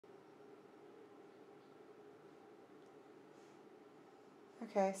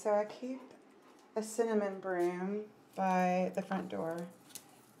Okay, so I keep a cinnamon broom by the front door.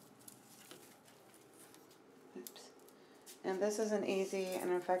 Oops. And this is an easy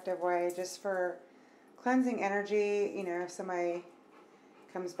and effective way just for cleansing energy. You know, if somebody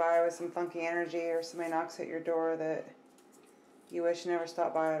comes by with some funky energy or somebody knocks at your door that you wish never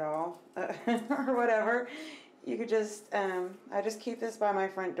stopped by at all or whatever, you could just, I just keep this by my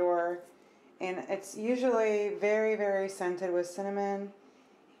front door, and it's usually very, very scented with cinnamon,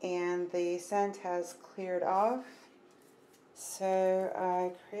 and the scent has cleared off. So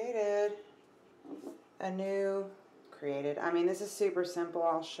I created a new, I mean, this is super simple.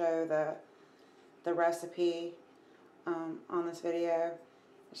 I'll show the recipe on this video.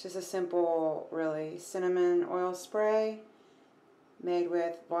 It's just a simple, really, cinnamon oil spray made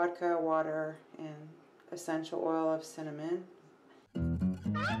with vodka, water, and essential oil of cinnamon.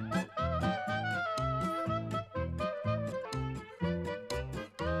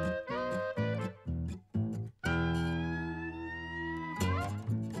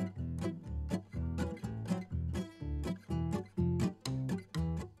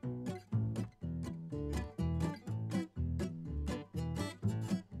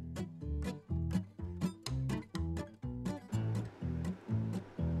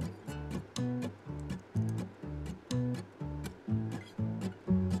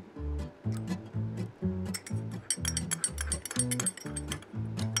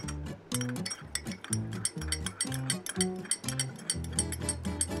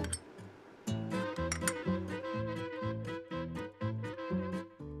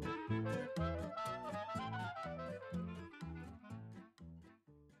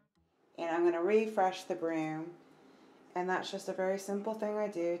 And I'm going to refresh the broom, and that's just a very simple thing I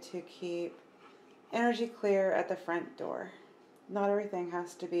do to keep energy clear at the front door. Not everything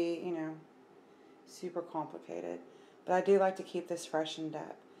has to be, you know, super complicated, but I do like to keep this freshened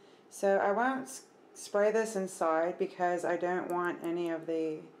up. So I won't spray this inside because I don't want any of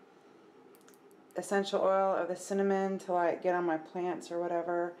the essential oil of the cinnamon to like get on my plants or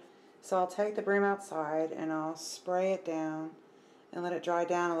whatever. So I'll take the broom outside and I'll spray it down and let it dry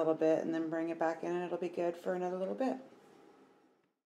down a little bit, and then bring it back in, and it'll be good for another little bit.